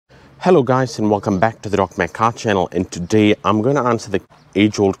Hello guys, and welcome back to the DocMack car channel, and today I'm going to answer the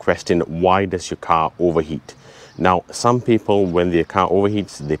age-old question, why does your car overheat? Now, some people, when their car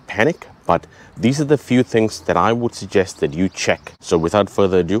overheats, they panic, but these are the few things that I would suggest that you check. So without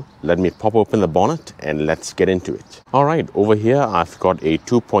further ado, let me pop open the bonnet and let's get into it. Alright, over here I've got a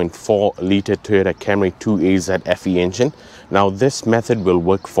 2.4 litre Toyota Camry 2AZ FE engine. Now this method will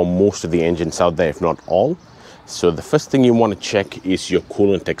work for most of the engines out there, if not all. So the first thing you want to check is your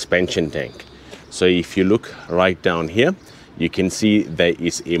coolant expansion tank. So if you look right down here, you can see there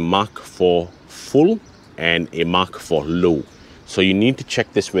is a mark for full and a mark for low. So you need to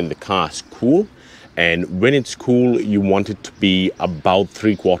check this when the car is cool, and when it's cool you want it to be about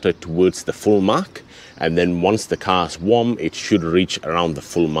 3/4 towards the full mark, and then once the car is warm it should reach around the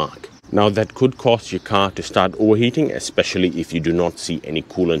full mark. Now that could cause your car to start overheating, especially if you do not see any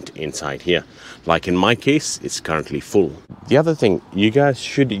coolant inside here. Like in my case, it's currently full. The other thing, you guys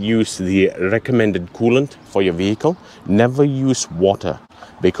should use the recommended coolant for your vehicle. Never use water,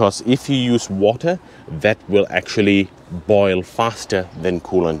 because if you use water, that will actually boil faster than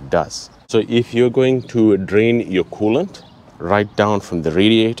coolant does. So if you're going to drain your coolant right down from the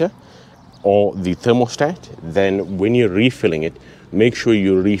radiator or the thermostat, then when you're refilling it, make sure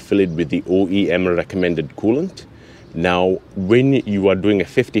you refill it with the OEM recommended coolant. Now, when you are doing a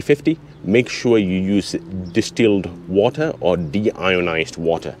 50-50, make sure you use distilled water or deionized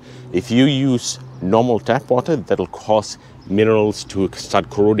water. If you use normal tap water, that'll cause minerals to start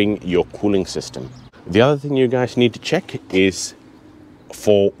corroding your cooling system. The other thing you guys need to check is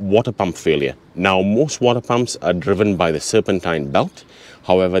for water pump failure. Now, most water pumps are driven by the serpentine belt.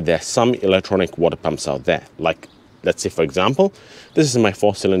 However, there are some electronic water pumps out there. Like, let's say for example, this is my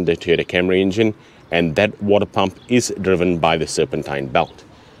 4-cylinder Toyota Camry engine, and that water pump is driven by the serpentine belt.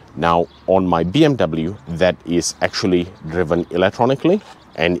 Now, on my BMW, that is actually driven electronically,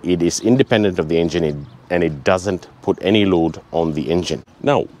 and it is independent of the engine, and it doesn't put any load on the engine.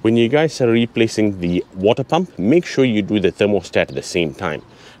 Now, when you guys are replacing the water pump, make sure you do the thermostat at the same time.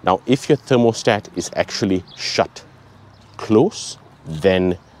 Now, if your thermostat is actually shut close,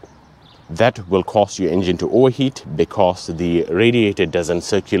 then that will cause your engine to overheat, because the radiator doesn't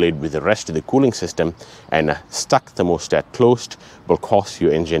circulate with the rest of the cooling system, and a stuck thermostat closed will cause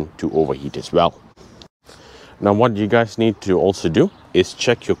your engine to overheat as well. Now, what you guys need to also do is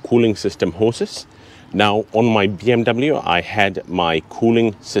check your cooling system hoses. Now, on my BMW, I had my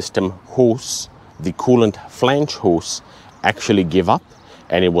cooling system hose, the coolant flange hose, actually give up,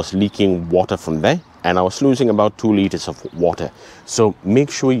 and it was leaking water from there, and I was losing about 2 liters of water. So make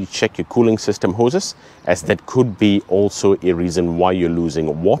sure you check your cooling system hoses, as that could be also a reason why you're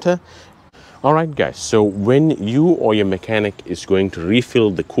losing water. Alright guys, so when you or your mechanic is going to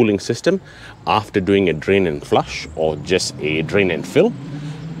refill the cooling system after doing a drain and flush or just a drain and fill,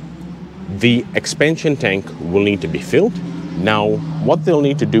 the expansion tank will need to be filled. Now, what they'll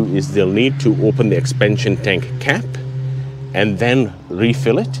need to do is they'll need to open the expansion tank cap and then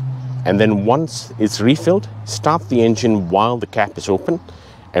refill it. And then once it's refilled, start the engine while the cap is open.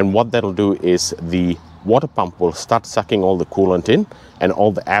 And what that'll do is the water pump will start sucking all the coolant in, and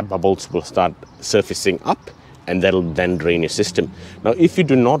all the air bubbles will start surfacing up, and that'll then drain your system. Now, if you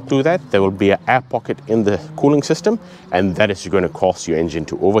do not do that, there will be an air pocket in the cooling system, and that is going to cause your engine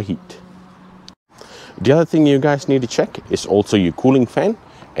to overheat. The other thing you guys need to check is also your cooling fan,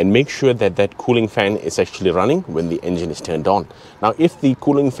 and make sure that that cooling fan is actually running when the engine is turned on. Now, if the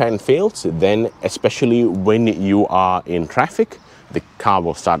cooling fan fails, then especially when you are in traffic, the car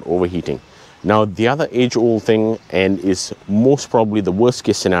will start overheating. Now, the other age-old thing, and is most probably the worst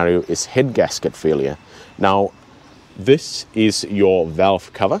case scenario, is head gasket failure. Now, this is your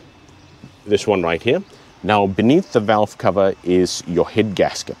valve cover, this one right here. Now, beneath the valve cover is your head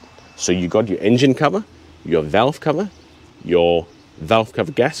gasket. So you got your engine cover, your valve cover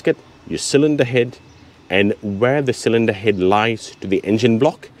gasket, your cylinder head, and where the cylinder head lies to the engine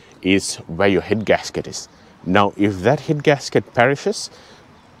block is where your head gasket is. Now, if that head gasket perishes,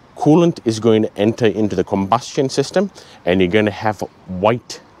 coolant is going to enter into the combustion system, and you're going to have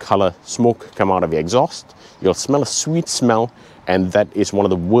white color smoke come out of your exhaust. You'll smell a sweet smell, and that is one of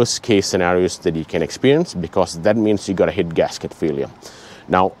the worst case scenarios that you can experience, because that means you got a head gasket failure.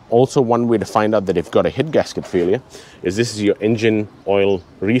 Now, also one way to find out that you've got a head gasket failure is this is your engine oil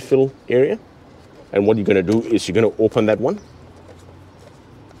refill area. And what you're going to do is you're going to open that one.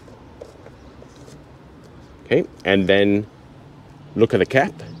 Okay, and then look at the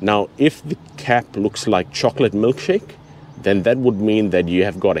cap. Now, if the cap looks like chocolate milkshake, then that would mean that you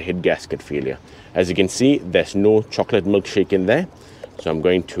have got a head gasket failure. As you can see, there's no chocolate milkshake in there. So I'm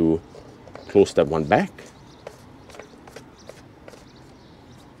going to close that one back.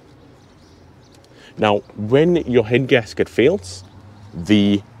 Now, when your head gasket fails,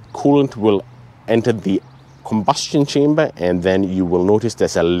 the coolant will enter the combustion chamber, and then you will notice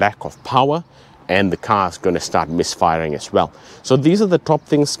there's a lack of power and the car is going to start misfiring as well. So these are the top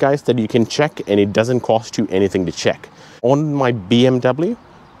things, guys, that you can check, and it doesn't cost you anything to check. On my BMW,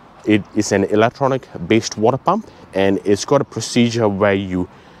 it is an electronic based water pump, and it's got a procedure where you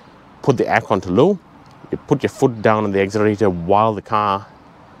put the aircon to low, you put your foot down on the accelerator while the car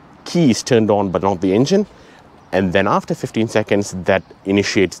key is turned on but not the engine, and then after 15 seconds that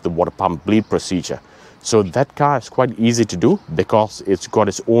initiates the water pump bleed procedure. So that car is quite easy to do because it's got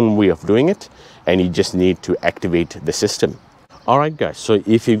its own way of doing it, and you just need to activate the system. Alright guys, so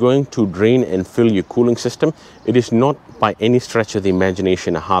if you're going to drain and fill your cooling system, it is not by any stretch of the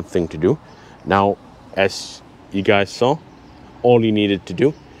imagination a hard thing to do. Now, as you guys saw, all you needed to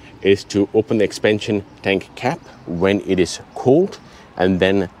do is to open the expansion tank cap when it is cold, and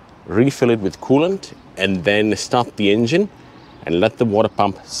then refill it with coolant, and then start the engine and let the water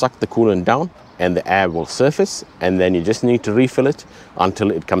pump suck the coolant down, and the air will surface, and then you just need to refill it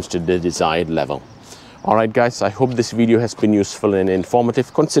until it comes to the desired level. Alright guys, I hope this video has been useful and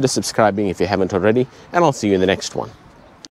informative. Consider subscribing if you haven't already, and I'll see you in the next one.